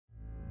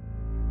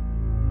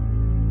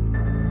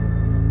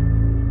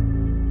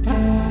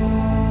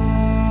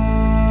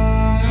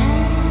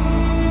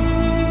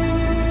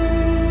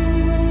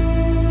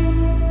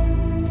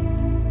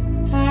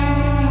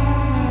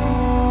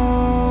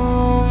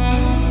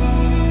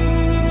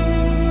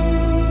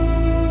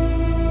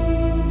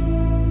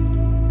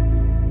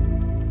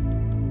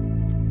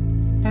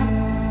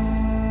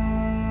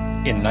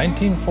In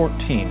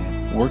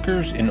 1914,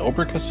 workers in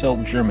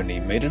Oberkassel, Germany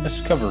made a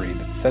discovery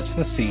that sets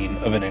the scene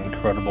of an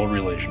incredible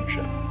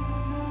relationship.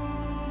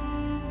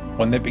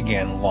 One that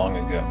began long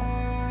ago.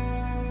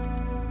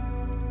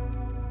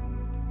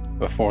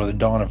 Before the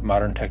dawn of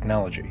modern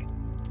technology.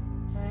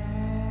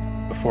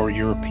 Before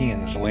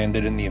Europeans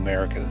landed in the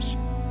Americas.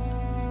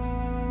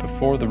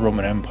 Before the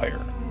Roman Empire.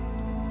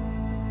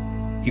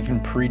 Even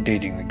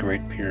predating the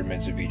Great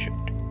Pyramids of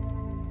Egypt.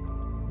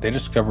 They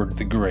discovered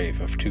the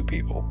grave of two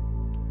people.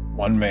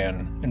 One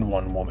man and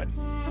one woman.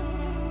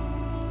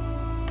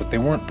 But they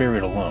weren't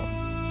buried alone.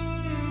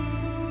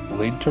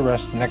 Laid to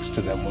rest next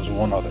to them was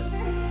one other.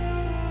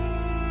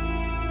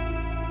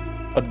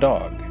 A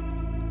dog,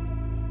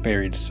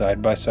 buried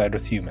side by side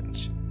with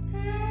humans,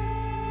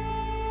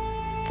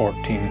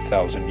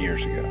 14,000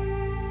 years ago.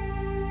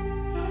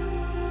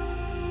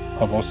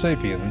 Homo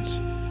sapiens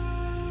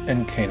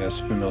and Canis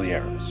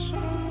familiaris.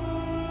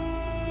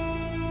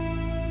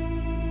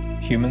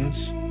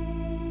 Humans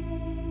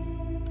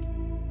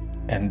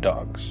and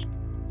dogs.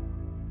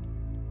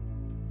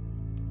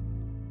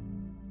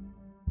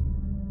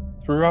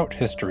 Throughout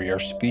history, our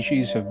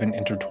species have been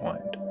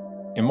intertwined.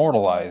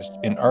 Immortalized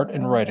in art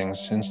and writing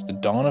since the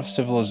dawn of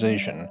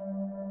civilization,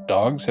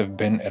 dogs have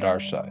been at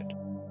our side.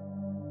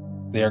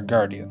 They are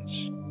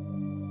guardians,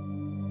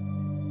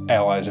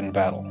 allies in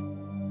battle.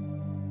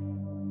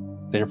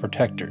 They are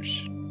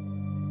protectors,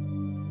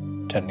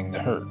 tending the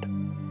herd.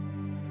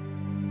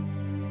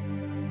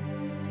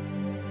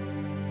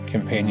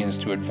 Companions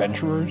to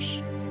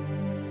adventurers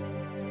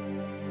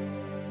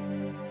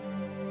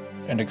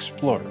and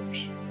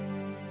explorers.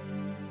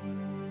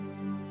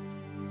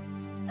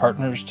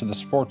 Partners to the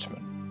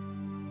sportsman,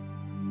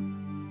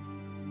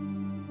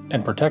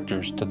 and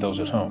protectors to those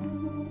at home.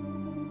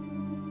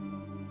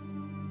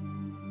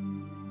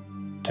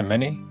 To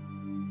many,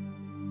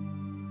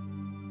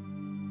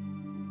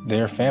 they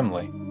are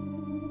family.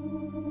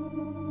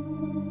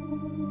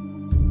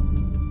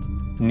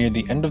 Near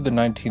the end of the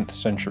 19th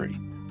century,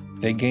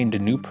 they gained a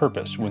new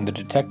purpose when the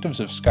detectives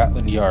of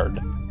Scotland Yard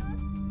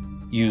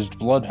used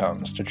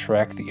bloodhounds to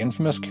track the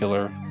infamous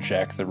killer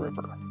Jack the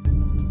Ripper.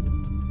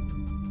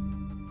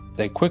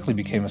 They quickly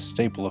became a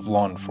staple of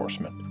law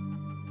enforcement,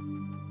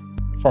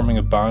 forming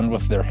a bond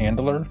with their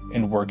handler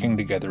and working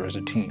together as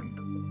a team.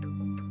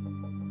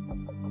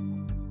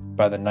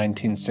 By the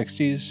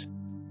 1960s,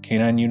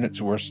 canine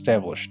units were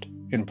established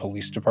in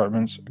police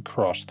departments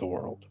across the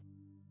world.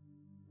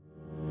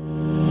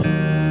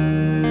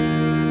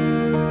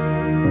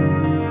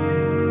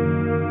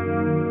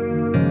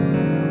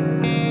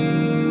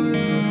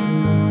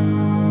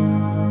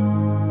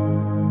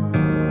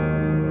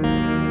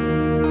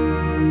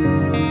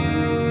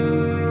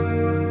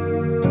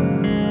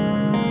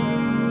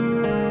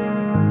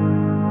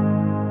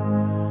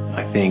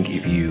 I think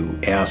if you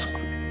ask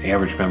the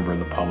average member of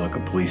the public, a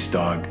police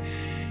dog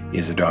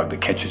is a dog that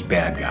catches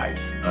bad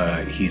guys.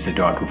 He's a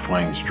dog who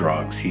finds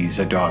drugs. He's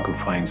a dog who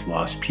finds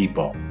lost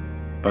people.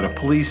 But a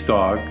police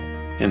dog,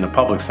 in the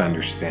public's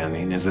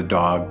understanding, is a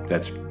dog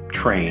that's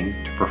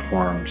trained to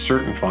perform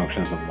certain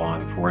functions of law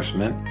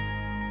enforcement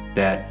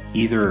that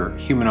either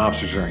human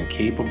officers are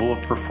incapable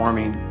of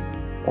performing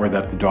or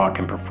that the dog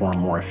can perform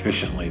more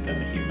efficiently than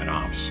the human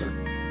officer.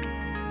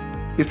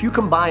 If you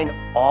combine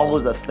all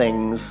of the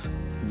things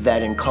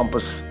that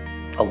encompass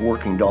a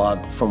working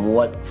dog for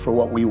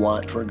what we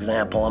want, for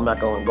example, I'm not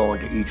going to go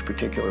into each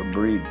particular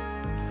breed,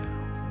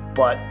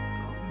 but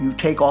you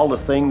take all the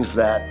things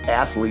that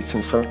athletes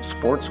in certain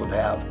sports would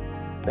have.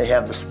 They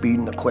have the speed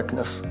and the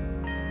quickness.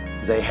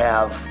 They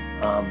have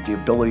the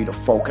ability to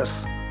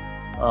focus.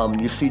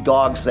 You see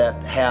dogs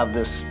that have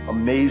this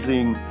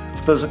amazing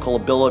physical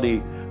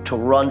ability to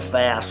run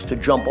fast, to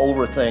jump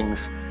over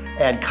things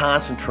and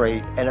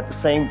concentrate, and at the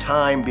same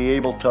time be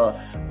able to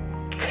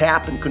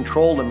cap and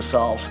control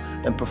themselves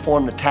and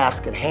perform the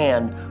task at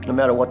hand no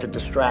matter what the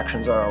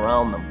distractions are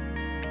around them.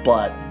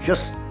 But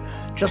just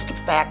the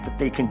fact that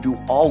they can do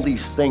all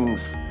these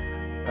things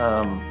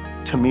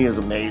to me is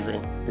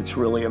amazing. It's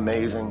really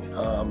amazing,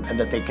 and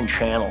that they can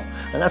channel.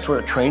 And that's where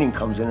the training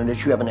comes in, and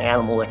that you have an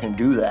animal that can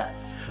do that.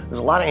 There's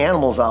a lot of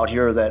animals out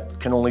here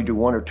that can only do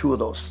one or two of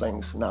those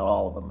things, not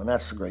all of them, and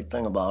that's the great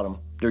thing about them.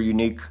 They're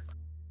unique.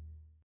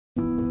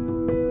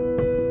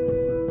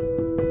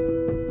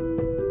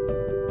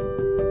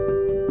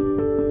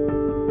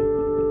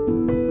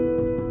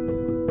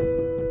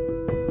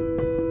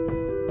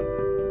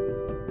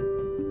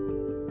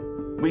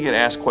 We get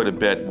asked quite a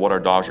bit what our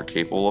dogs are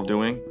capable of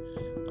doing,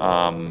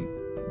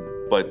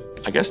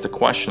 but I guess the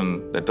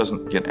question that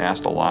doesn't get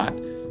asked a lot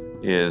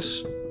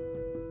is,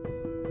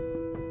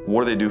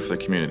 what do they do for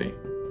the community,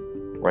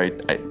 right?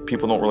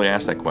 People don't really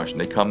ask that question.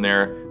 They come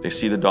there, they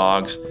see the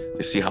dogs,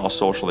 they see how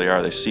social they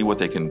are, they see what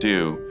they can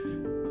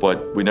do,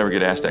 but we never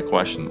get asked that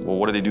question. Well,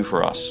 what do they do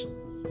for us?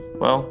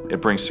 Well,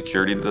 it brings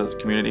security to the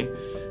community,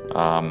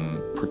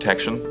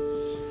 protection,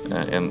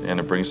 and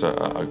it brings,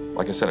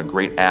 like I said, a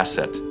great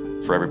asset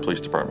for every police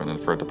department. And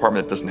for a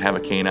department that doesn't have a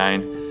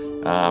canine,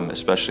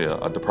 especially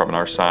a department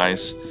our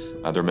size,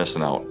 they're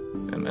missing out,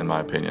 in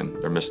my opinion.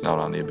 They're missing out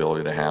on the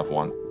ability to have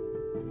one.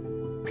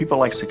 People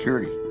like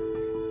security.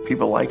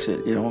 People likes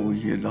it. You know, we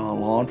get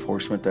law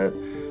enforcement that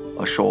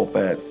show up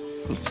at,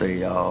 let's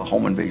say,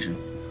 home invasion.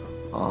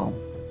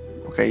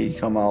 Okay, you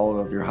come out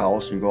of your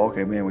house and you go,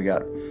 okay, man, we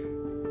got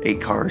 8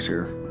 cars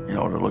here, you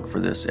know, to look for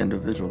this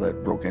individual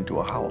that broke into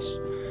a house.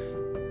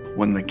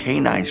 When the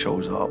K-9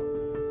 shows up,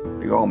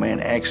 you go, oh man,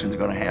 action's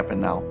gonna happen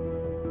now.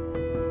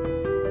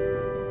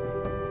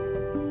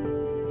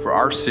 For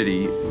our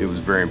city, it was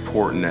very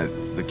important that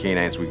the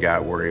K-9s we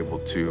got were able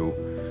to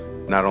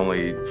not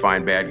only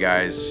find bad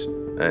guys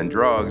and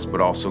drugs, but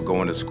also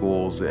go into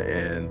schools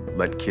and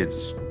let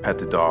kids pet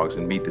the dogs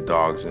and meet the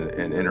dogs and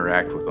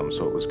interact with them.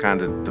 So it was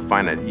kind of to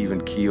find that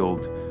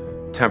even-keeled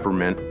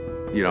temperament,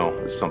 you know,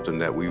 is something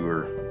that we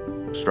were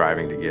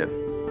striving to get.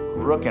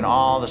 Rook and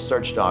all the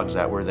search dogs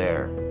that were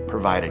there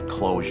provided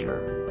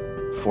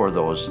closure for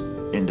those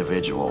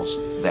individuals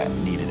that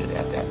needed it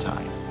at that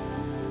time.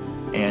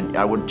 And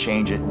I wouldn't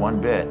change it one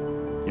bit,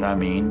 you know what I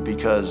mean?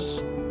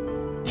 Because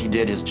he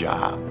did his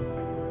job.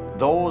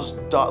 A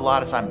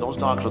lot of times, those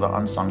dogs were the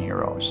unsung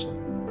heroes.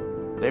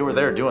 They were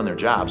there doing their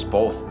jobs,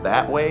 both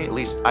that way, at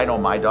least I know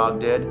my dog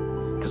did,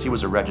 because he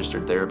was a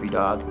registered therapy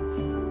dog,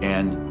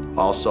 and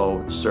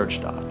also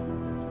search dog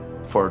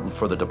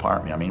for the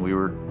department. I mean, we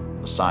were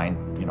assigned,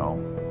 you know,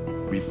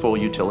 full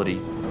utility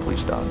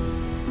police dog.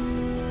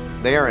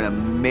 They are an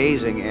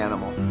amazing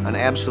animal, an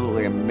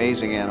absolutely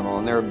amazing animal,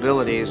 and their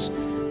abilities,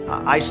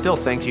 I still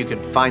think you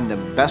could find the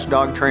best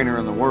dog trainer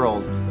in the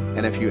world,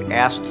 and if you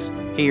asked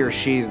he or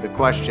she the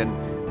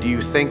question, do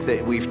you think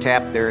that we've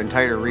tapped their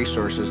entire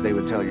resources, they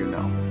would tell you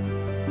no.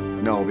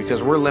 No,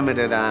 because we're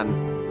limited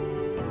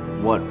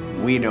on what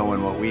we know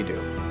and what we do,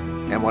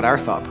 and what our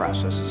thought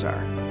processes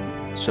are.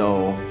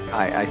 So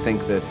I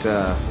think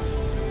that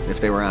if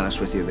they were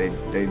honest with you,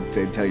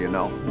 they'd tell you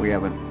no.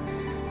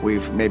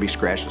 We've maybe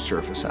scratched the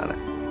surface on it.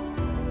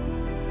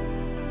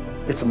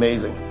 It's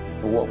amazing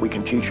what we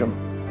can teach them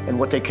and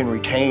what they can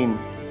retain,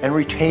 and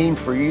retain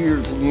for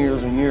years and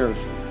years and years.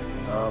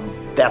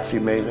 That's the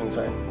amazing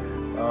thing.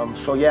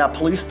 So yeah,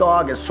 police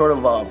dog is sort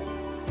of a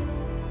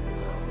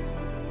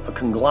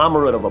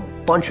conglomerate of a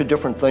bunch of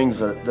different things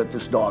that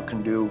this dog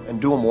can do, and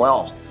do them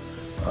well.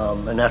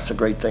 And that's the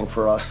great thing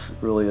for us, it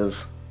really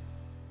is.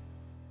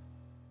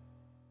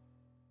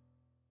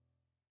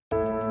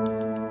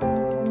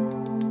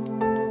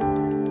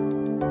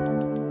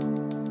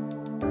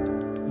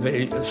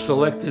 They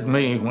selected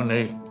me when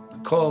they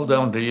called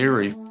down to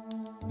Erie.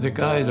 The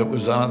guy that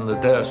was on the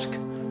desk,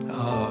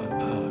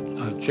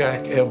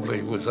 Jack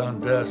Ebley, was on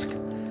desk,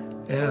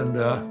 and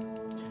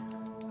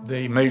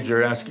the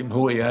major asked him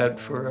who he had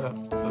for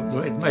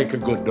make a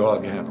good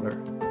dog handler.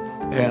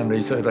 And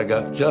he said, I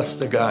got just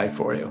the guy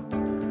for you.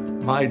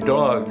 My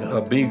dog,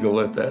 a beagle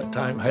at that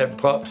time, had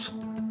pups,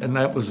 and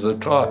that was the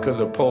talk of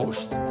the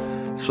post.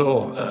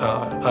 So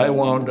I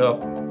wound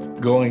up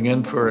going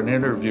in for an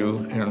interview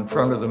in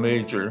front of the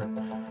major,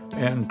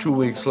 and 2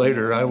 weeks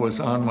later I was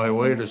on my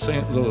way to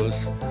St.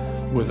 Louis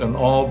with an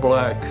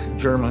all-black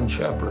German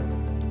Shepherd.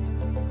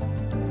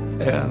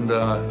 And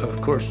of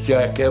course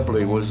Jack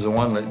Ebley was the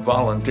one that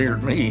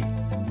volunteered me,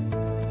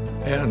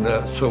 and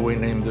so we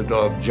named the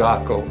dog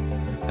Jocko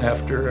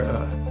after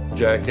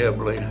Jack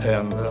Ebley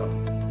and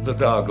the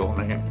doggo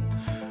name.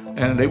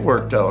 And it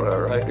worked out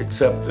all right,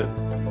 except that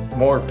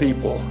more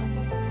people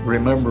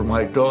remember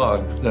my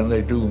dog than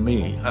they do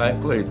me. I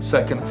played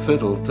second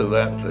fiddle to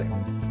that thing.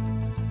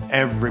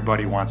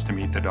 Everybody wants to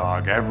meet the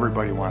dog.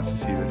 Everybody wants to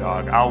see the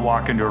dog. I'll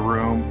walk into a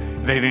room,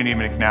 they didn't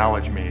even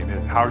acknowledge me.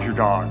 How's your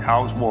dog?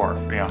 How's Worf?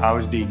 You know,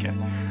 how's Deacon?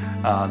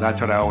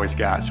 That's what I always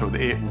got. So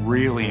it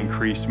really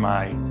increased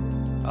my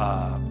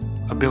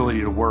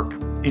ability to work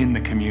in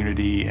the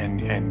community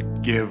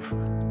and give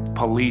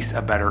police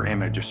a better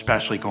image,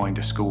 especially going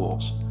to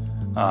schools.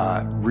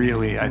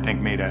 Really, I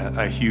think, made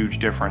a huge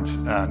difference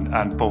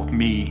on both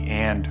me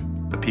and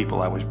the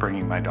people I was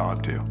bringing my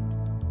dog to.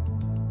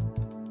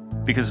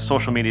 Because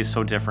social media is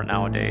so different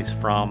nowadays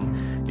from,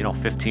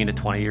 15 to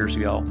 20 years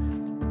ago,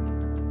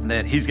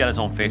 that he's got his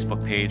own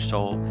Facebook page,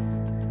 so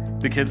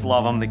the kids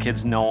love him, the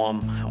kids know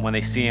him. When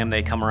they see him,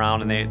 they come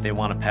around and they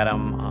want to pet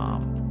him.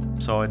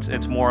 So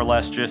it's more or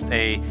less just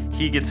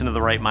he gets into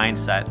the right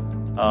mindset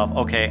of,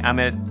 okay, I'm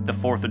at the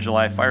 4th of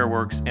July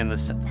fireworks in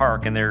this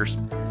park, and there's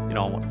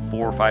 4,000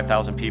 or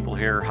 5,000 people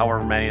here,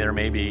 however many there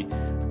may be,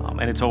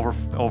 and it's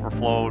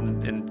overflowed,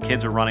 and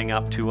kids are running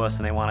up to us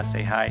and they want to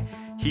say hi.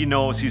 He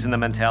knows, he's in the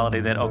mentality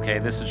that, okay,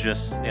 this is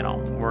just,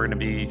 I'm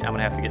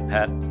gonna have to get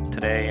pet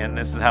today, and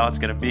this is how it's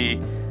gonna be.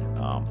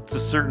 To a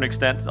certain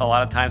extent, a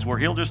lot of times where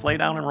he'll just lay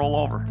down and roll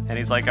over, and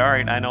he's like, all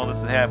right, I know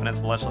this is happening,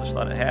 so let's just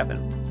let it happen.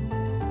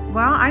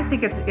 Well, I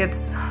think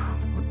it's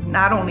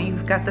not only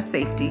you've got the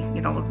safety,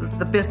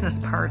 the business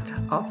part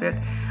of it,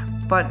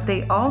 but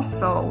they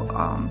also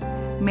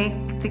make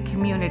the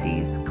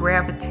communities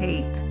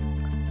gravitate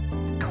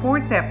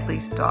towards that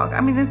police dog.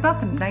 I mean, there's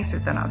nothing nicer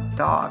than a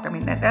dog. I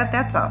mean,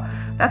 that's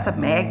a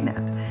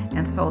magnet.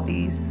 And so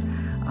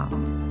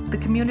the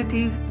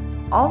community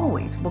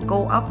always will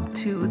go up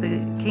to the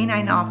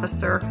canine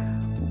officer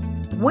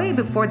way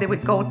before they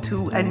would go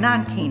to a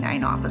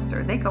non-canine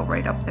officer. They go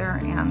right up there,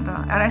 and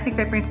I think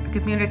that brings the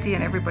community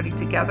and everybody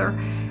together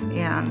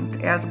and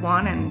as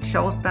one, and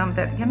shows them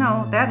that, you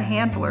know, that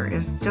handler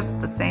is just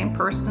the same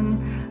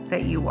person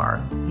that you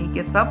are. He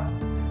gets up,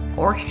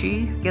 or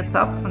she gets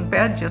up from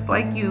bed just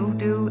like you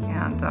do,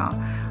 and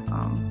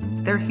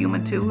they're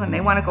human too, and they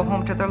want to go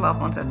home to their loved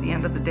ones at the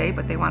end of the day,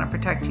 but they want to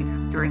protect you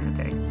during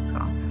the day. So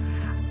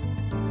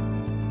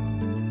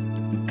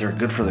they're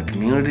good for the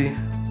community.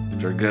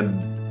 They're good.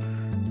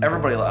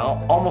 Everybody,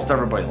 almost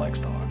everybody likes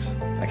dogs.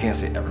 I can't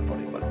say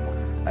everybody, but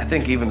I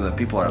think even the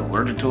people that are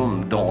allergic to them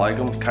and don't like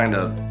them kind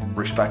of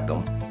respect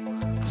them.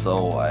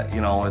 So,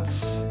 you know,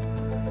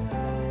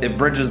 it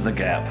bridges the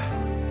gap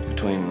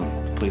between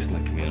police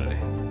and the community.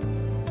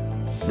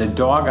 The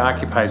dog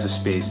occupies a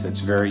space that's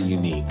very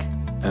unique,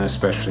 and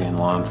especially in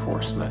law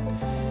enforcement.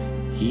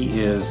 He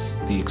is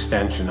the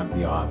extension of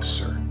the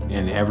officer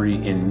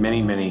in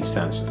many, many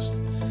senses.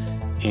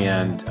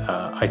 And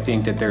I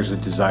think that there's a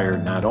desire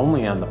not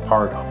only on the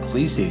part of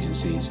police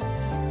agencies,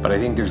 but I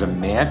think there's a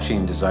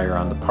matching desire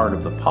on the part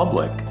of the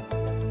public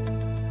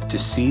to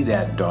see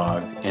that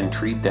dog and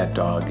treat that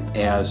dog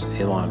as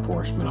a law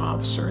enforcement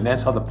officer. And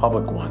that's how the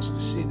public wants to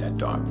see that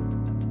dog.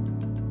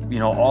 You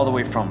know, all the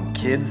way from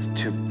kids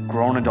to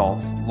grown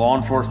adults, law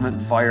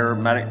enforcement, fire,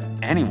 medic,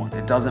 anyone,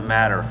 it doesn't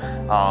matter.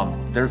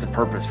 There's a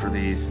purpose for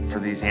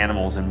these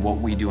animals and what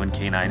we do in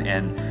K9,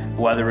 and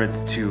whether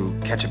it's to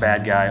catch a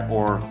bad guy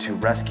or to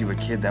rescue a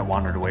kid that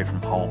wandered away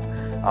from home,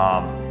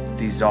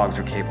 these dogs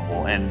are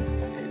capable, and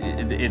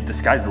the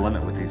sky's the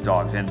limit with these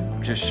dogs.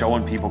 And just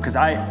showing people, because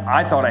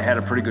I thought I had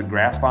a pretty good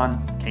grasp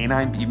on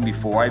K9 even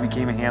before I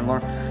became a handler,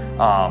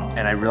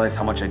 and I realized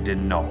how much I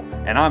didn't know.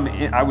 And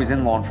I was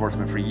in law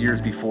enforcement for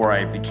years before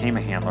I became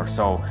a handler,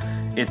 so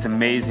it's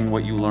amazing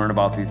what you learn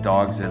about these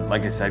dogs. And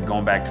like I said,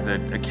 going back to the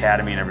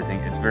academy and everything,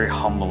 it's very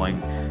humbling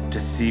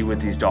to see what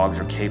these dogs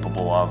are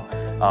capable of,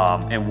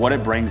 and what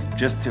it brings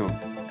just to,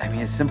 I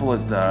mean, as simple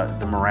as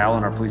the morale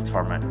in our police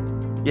department.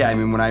 Yeah, I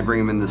mean, when I bring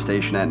them in the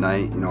station at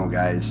night, you know,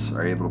 guys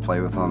are able to play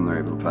with them, they're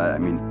able to pet. I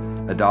mean,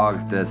 a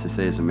dog, as they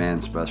say, is a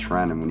man's best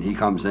friend, and when he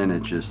comes in,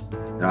 it just,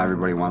 you know,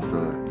 everybody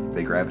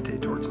they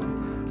gravitate towards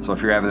him. So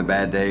if you're having a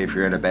bad day, if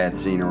you're at a bad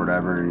scene or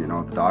whatever, you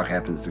know, if the dog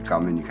happens to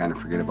come in, you kind of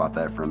forget about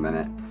that for a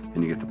minute,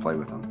 and you get to play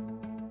with them.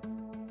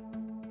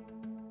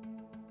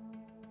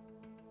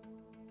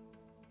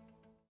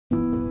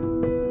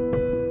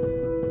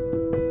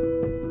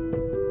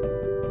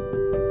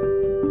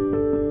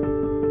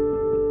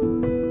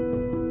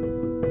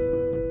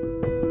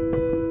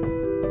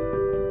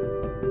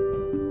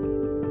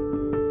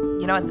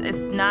 You know,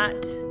 it's not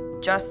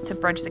just to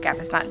bridge the gap.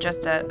 It's not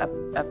just a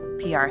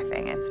PR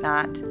thing. It's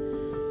not,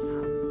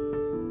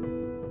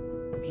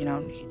 you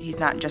know, he's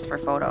not just for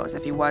photos.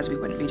 If he was, we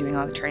wouldn't be doing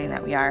all the training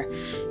that we are.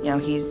 You know,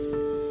 he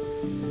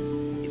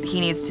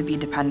needs to be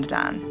depended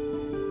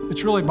on.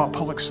 It's really about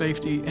public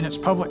safety, and it's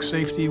public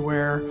safety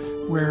where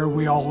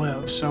we all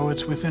live. So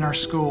it's within our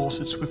schools,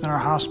 it's within our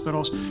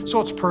hospitals, so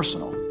it's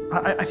personal.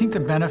 I think the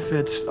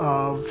benefits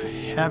of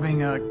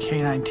having a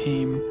K9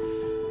 team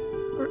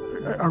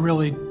are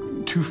really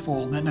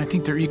twofold, and I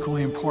think they're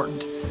equally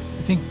important.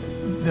 I think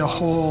the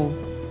whole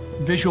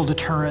visual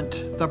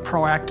deterrent, the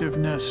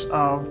proactiveness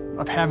of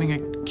having a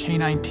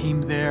K9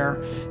 team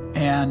there,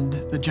 and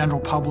the general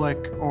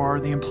public or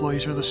the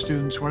employees or the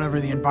students,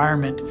 whatever the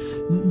environment,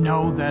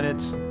 know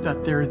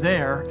that they're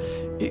there.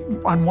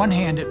 On one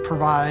hand, it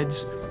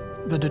provides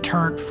the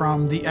deterrent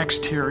from the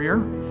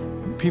exterior,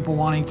 people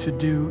wanting to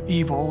do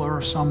evil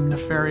or some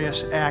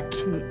nefarious act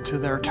to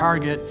their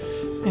target.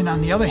 And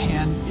on the other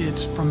hand,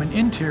 it's from an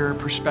interior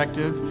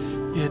perspective,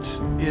 it's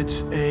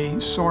a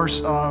source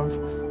of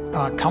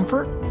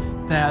comfort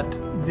that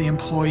the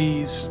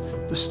employees,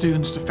 the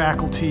students, the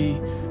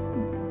faculty,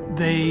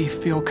 they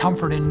feel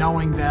comfort in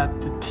knowing that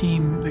the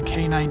team, the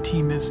K9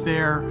 team, is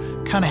there,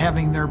 kind of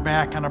having their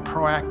back on a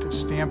proactive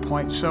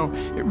standpoint. So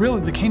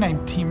the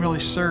K9 team really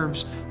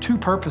serves two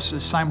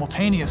purposes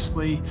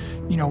simultaneously,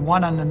 you know,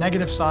 one on the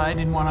negative side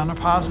and one on the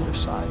positive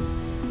side.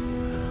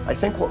 I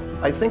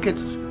think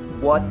it's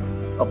what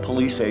a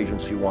police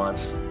agency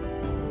wants.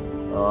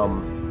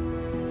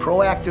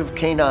 Proactive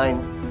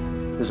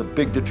K9 is a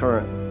big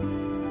deterrent.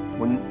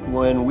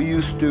 When we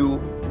used to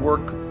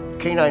work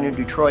K9 in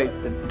Detroit,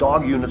 the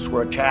dog units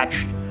were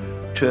attached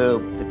to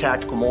the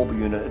tactical mobile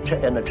unit,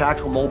 and the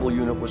tactical mobile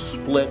unit was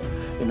split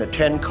into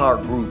 10-car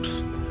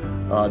groups.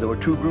 There were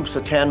 2 groups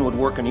of 10 would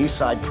work an East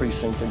Side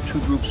precinct, and 2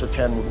 groups of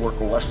 10 would work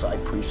a West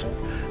Side precinct.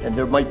 And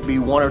there might be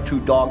 1 or 2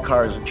 dog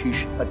cars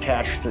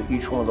attached to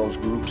each one of those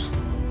groups.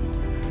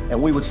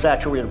 And we would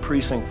saturate a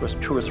precinct for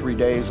 2 or 3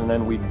 days, and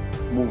then we'd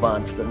move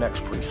on to the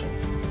next precinct.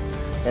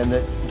 And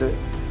the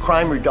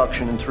crime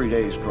reduction in 3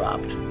 days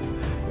dropped.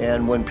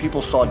 And when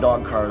people saw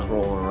dog cars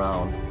rolling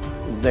around,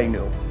 they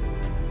knew.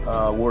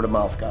 Word of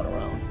mouth got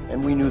around.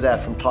 And we knew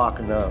that from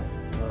talking to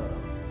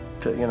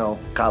you know,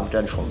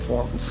 confidential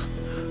informants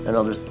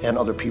and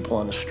other people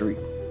on the street.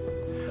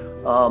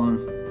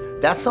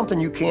 That's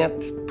something you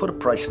can't put a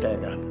price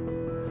tag on.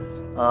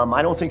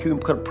 I don't think you can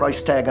put a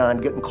price tag on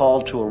getting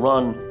called to a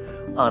run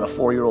on a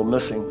 4-year-old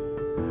missing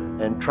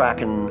and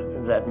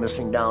tracking that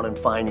missing down and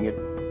finding it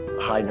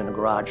hiding in a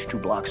garage 2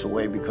 blocks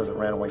away because it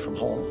ran away from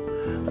home.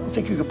 I don't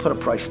think you could put a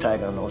price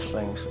tag on those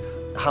things.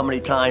 How many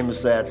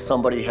times that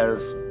somebody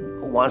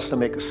wants to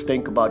make a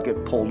stink about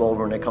getting pulled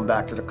over and they come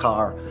back to the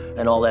car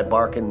and all that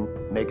barking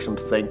makes them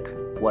think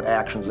what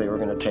actions they were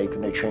going to take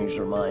and they change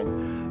their mind.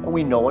 And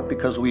we know it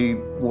because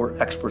we're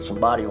experts in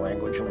body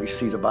language and we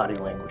see the body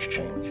language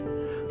change.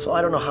 So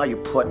I don't know how you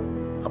put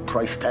a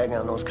price tag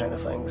on those kind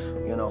of things,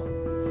 you know.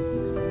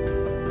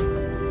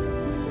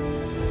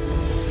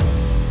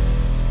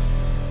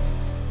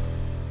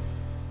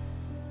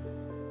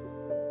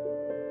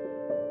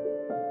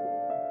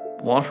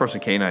 Law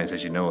enforcement canines,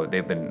 as you know,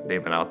 they've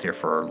been out there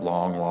for a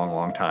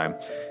long time.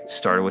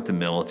 Started with the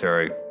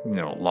military,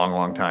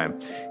 long time.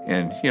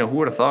 And who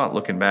would have thought,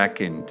 looking back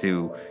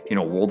into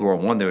World War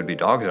I, there would be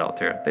dogs out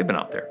there. They've been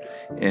out there,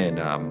 and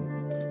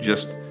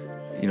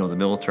the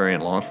military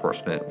and law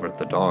enforcement with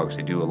the dogs,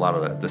 they do a lot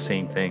of the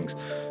same things.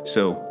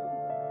 So,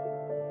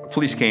 a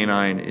police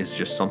canine is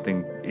just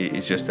something.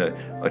 It's just a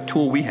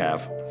tool we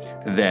have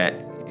that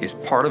is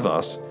part of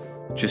us,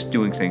 just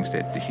doing things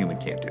that the human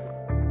can't do.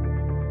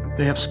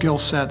 They have skill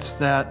sets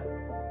that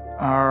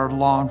our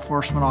law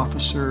enforcement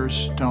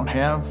officers don't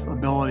have,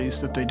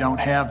 abilities that they don't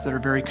have that are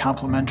very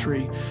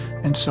complementary.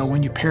 And so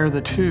when you pair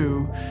the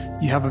two,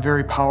 you have a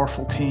very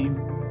powerful team.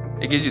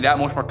 It gives you that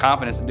much more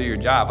confidence to do your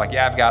job. Like,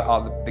 yeah, I've got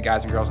all the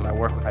guys and girls that I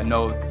work with. I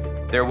know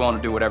they're willing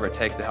to do whatever it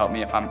takes to help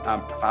me if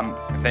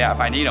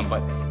I need them,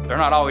 but they're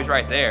not always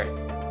right there.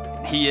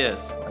 He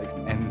is.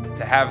 And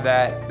to have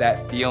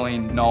that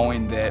feeling,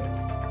 knowing that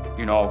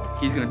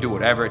he's gonna do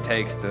whatever it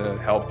takes to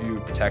help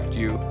you, protect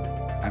you.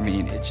 I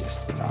mean, it's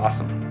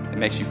awesome. It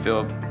makes you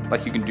feel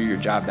like you can do your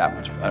job that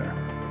much better.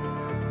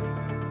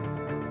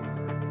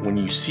 When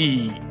you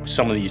see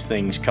some of these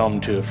things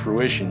come to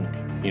fruition,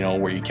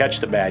 where you catch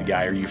the bad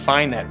guy or you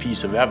find that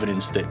piece of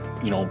evidence that,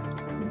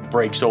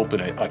 breaks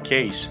open a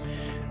case,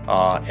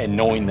 and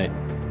knowing that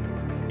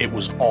it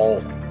was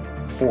all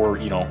for,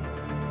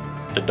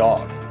 the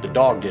dog. The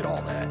dog did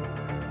all that.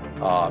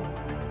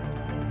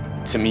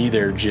 To me,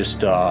 they're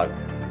just,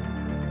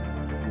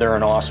 they're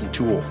an awesome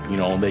tool.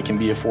 They can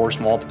be a force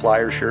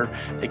multiplier, sure.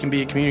 They can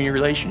be a community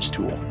relations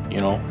tool,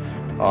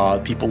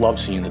 People love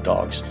seeing the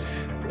dogs.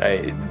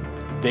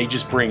 They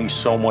just bring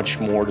so much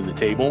more to the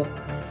table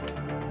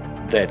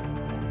that,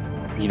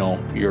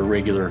 your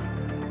regular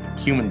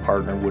human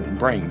partner wouldn't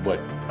bring. But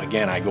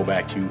again, I go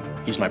back to,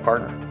 he's my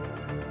partner.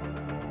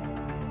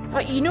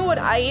 You know what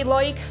I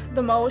like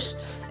the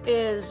most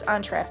is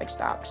on traffic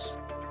stops.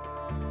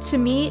 To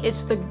me,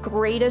 it's the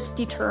greatest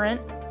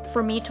deterrent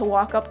for me to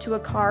walk up to a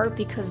car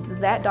because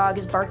that dog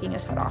is barking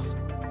his head off.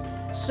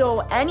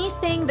 So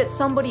anything that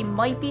somebody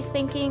might be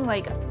thinking,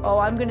 like, oh,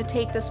 I'm gonna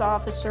take this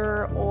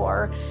officer,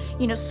 or,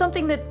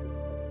 something that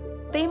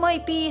they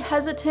might be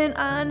hesitant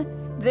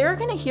on, they're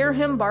gonna hear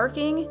him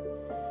barking,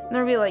 and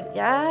they'll be like,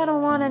 yeah, I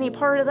don't want any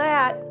part of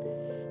that.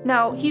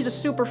 Now, he's a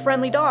super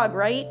friendly dog,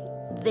 right?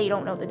 They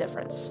don't know the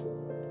difference.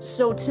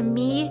 So to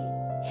me,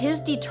 his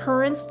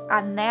deterrence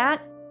on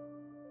that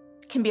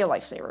can be a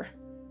lifesaver.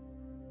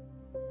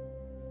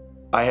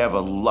 I have a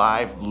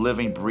live,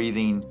 living,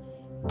 breathing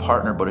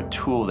partner, but a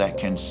tool that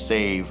can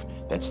save,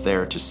 that's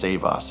there to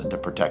save us and to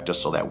protect us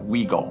so that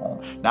we go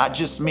home. Not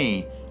just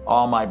me,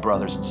 all my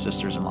brothers and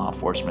sisters in law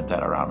enforcement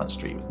that are out on the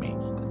street with me,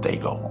 that they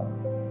go home.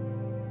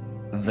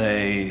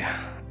 They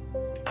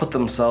put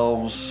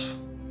themselves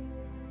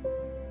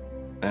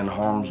in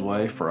harm's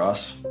way for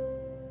us.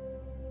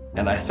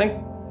 And I think,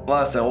 well,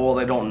 I say, well,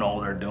 they don't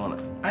know they're doing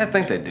it. I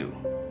think they do.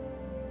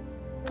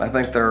 I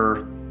think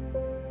they're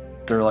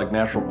like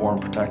natural born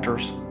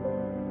protectors.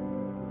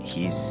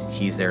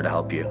 He's there to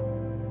help you,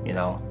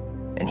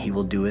 and he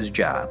will do his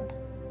job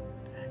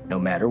no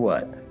matter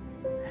what,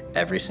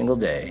 every single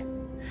day,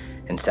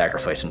 and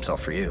sacrifice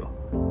himself for you.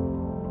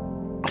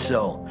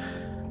 So,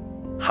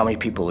 how many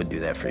people would do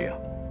that for you?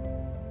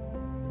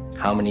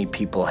 How many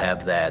people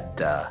have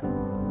that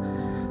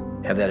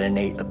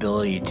innate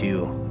ability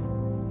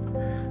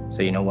to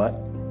say, you know what?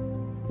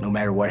 No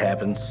matter what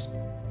happens,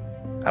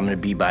 I'm gonna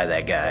be by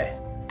that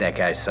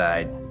guy's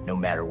side, no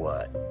matter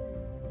what.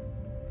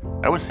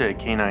 I would say a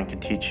canine can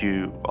teach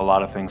you a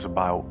lot of things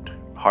about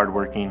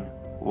hardworking,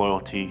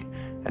 loyalty,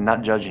 and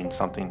not judging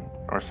something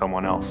or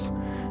someone else.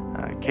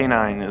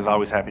 Canine is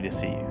always happy to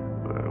see you.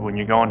 When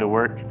you're going to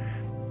work,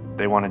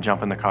 they want to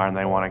jump in the car and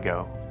they want to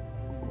go.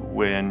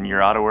 When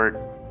you're out of work,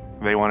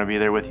 they want to be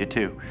there with you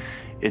too.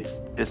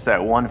 It's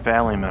that one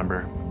family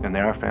member, and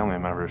they are family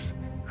members,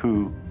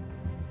 who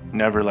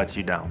never lets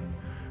you down,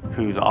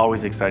 who's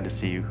always excited to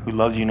see you, who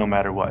loves you no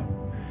matter what.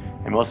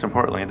 And most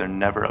importantly, they're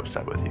never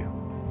upset with you.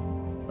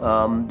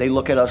 They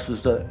look at us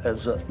as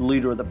the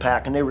leader of the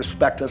pack, and they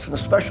respect us, and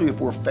especially if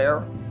we're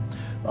fair,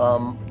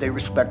 they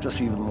respect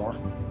us even more.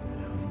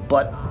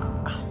 But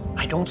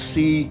I don't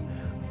see,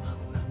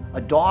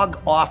 a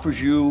dog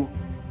offers you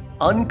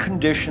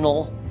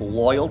unconditional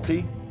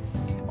loyalty,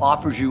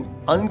 offers you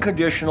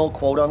unconditional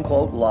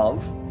quote-unquote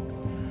love,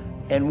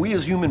 and we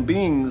as human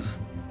beings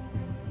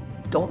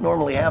don't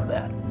normally have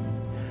that.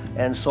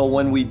 And so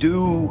when we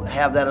do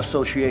have that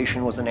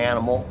association with an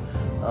animal,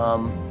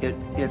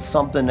 it's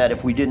something that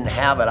if we didn't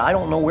have it, I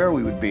don't know where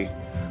we would be.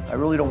 I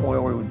really don't know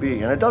where we would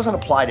be. And it doesn't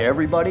apply to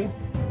everybody,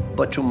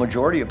 but to a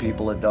majority of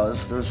people it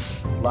does.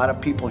 There's a lot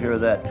of people here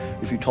that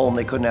if you told them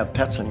they couldn't have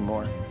pets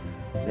anymore,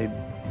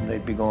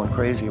 they'd be going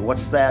crazy.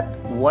 What's that?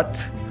 What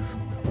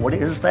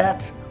is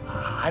that?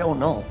 I don't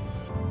know.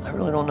 I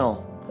really don't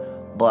know.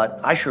 But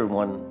I sure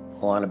wouldn't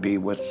want to be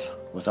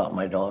without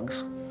my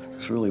dogs. I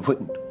just really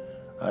wouldn't.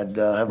 I'd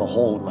have a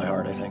hole in my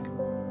heart, I think.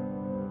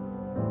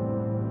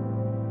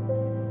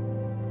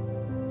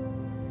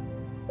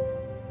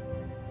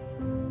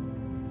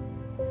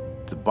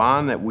 The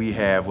bond that we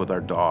have with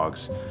our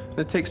dogs, and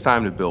it takes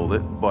time to build it,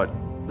 but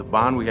the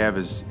bond we have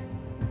is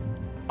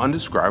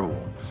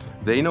undescribable.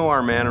 They know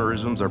our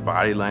mannerisms, our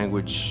body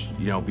language,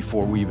 you know,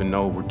 before we even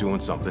know we're doing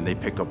something, they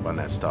pick up on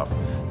that stuff.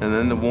 And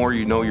then the more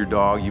you know your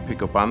dog, you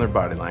pick up on their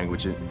body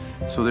language. And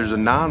so there's a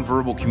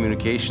nonverbal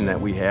communication that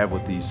we have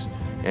with these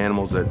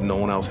animals that no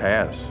one else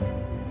has.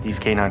 These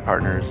canine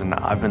partners, and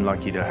I've been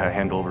lucky to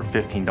handle over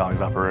 15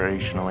 dogs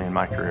operationally in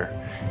my career.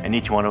 And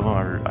each one of them,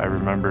 I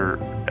remember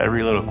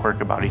every little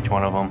quirk about each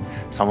one of them.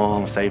 Some of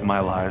them saved my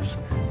lives.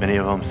 Many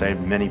of them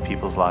saved many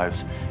people's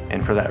lives.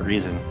 And for that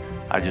reason,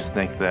 I just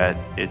think that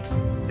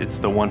it's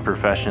the one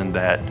profession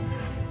that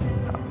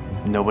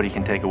nobody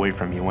can take away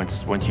from you.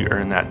 Once you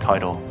earn that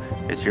title,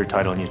 it's your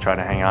title, and you try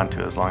to hang on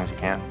to it as long as you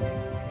can.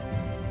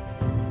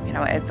 You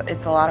know,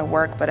 it's a lot of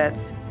work, but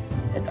it's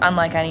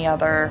unlike any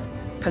other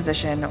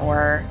position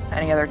or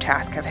any other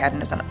task I've had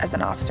as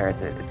an officer.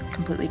 It's a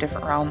completely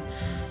different realm.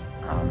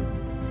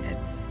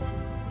 It's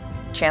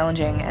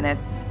challenging, and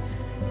it's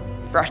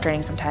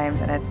frustrating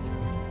sometimes, and it's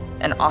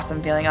an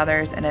awesome feeling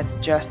others, and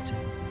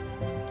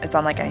it's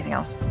unlike anything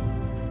else.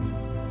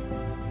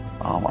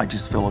 I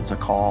just feel it's a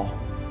call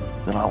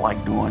that I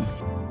like doing.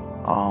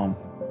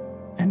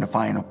 And to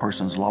find a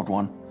person's loved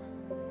one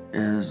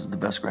is the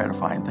best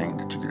gratifying thing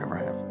that you could ever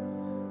have.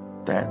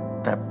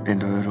 That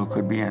individual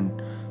could be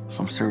in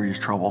some serious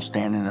trouble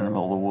standing in the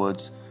middle of the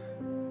woods.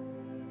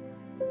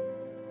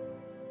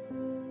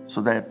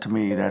 So that, to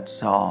me,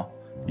 that's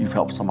you've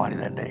helped somebody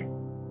that day.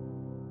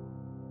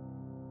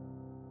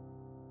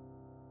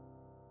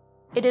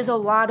 It is a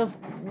lot of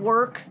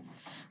work,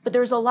 but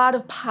there's a lot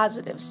of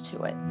positives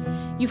to it.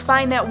 You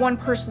find that one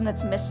person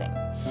that's missing.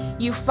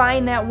 You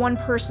find that one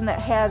person that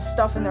has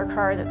stuff in their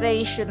car that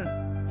they shouldn't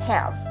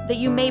have, that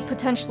you may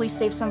potentially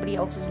save somebody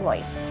else's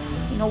life.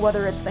 You know,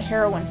 whether it's the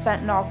heroin,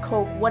 fentanyl,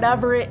 coke,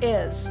 whatever it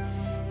is,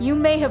 you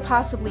may have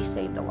possibly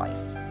saved a life.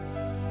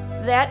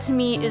 That, to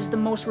me, is the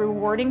most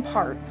rewarding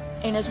part,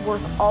 and is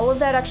worth all of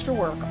that extra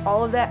work,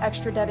 all of that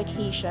extra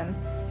dedication,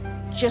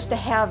 just to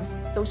have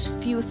those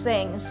few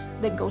things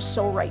that go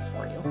so right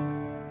for you.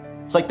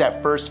 It's like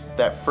that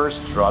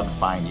first drug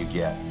find you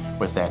get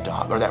with that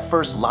dog, or that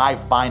first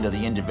live find of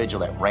the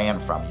individual that ran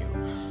from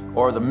you,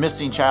 or the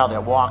missing child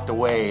that walked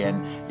away,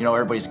 and you know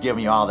everybody's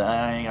giving you all the,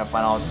 you're gonna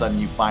find, all of a sudden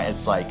you find,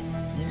 it's like,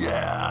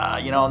 yeah,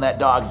 you know, and that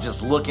dog's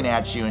just looking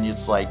at you, and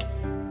it's like,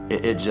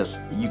 it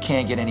just, you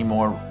can't get any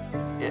more.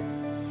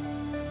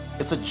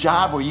 It's a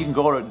job where you can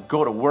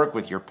go to work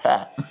with your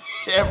pet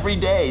every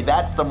day.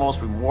 That's the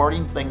most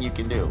rewarding thing you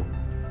can do.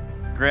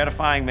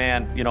 Gratifying,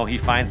 man. You know, he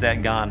finds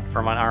that gun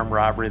from an armed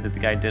robbery that the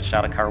guy ditched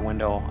out a car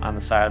window on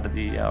the side of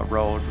the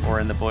road or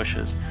in the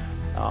bushes.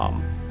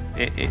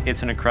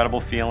 It's an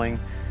incredible feeling,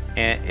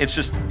 and it's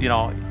just, you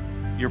know,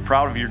 you're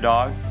proud of your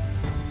dog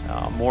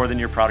more than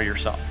you're proud of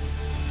yourself.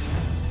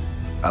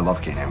 I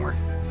love canine work.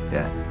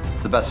 Yeah,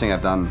 it's the best thing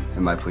I've done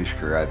in my police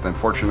career. I've been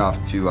fortunate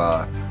enough to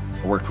I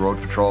worked road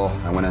patrol.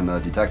 I went in the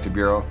detective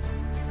bureau.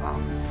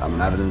 I'm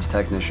an evidence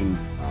technician.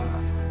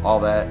 All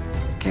that,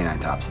 canine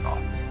tops it all.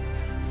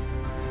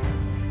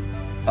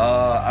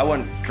 I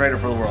wouldn't trade it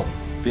for the world.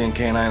 Being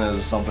canine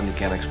is something you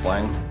can't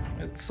explain.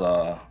 It's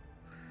the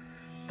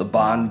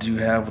bond you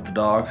have with the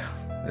dog.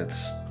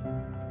 It's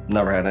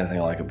never had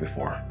anything like it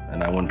before,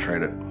 and I wouldn't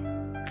trade it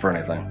for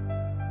anything.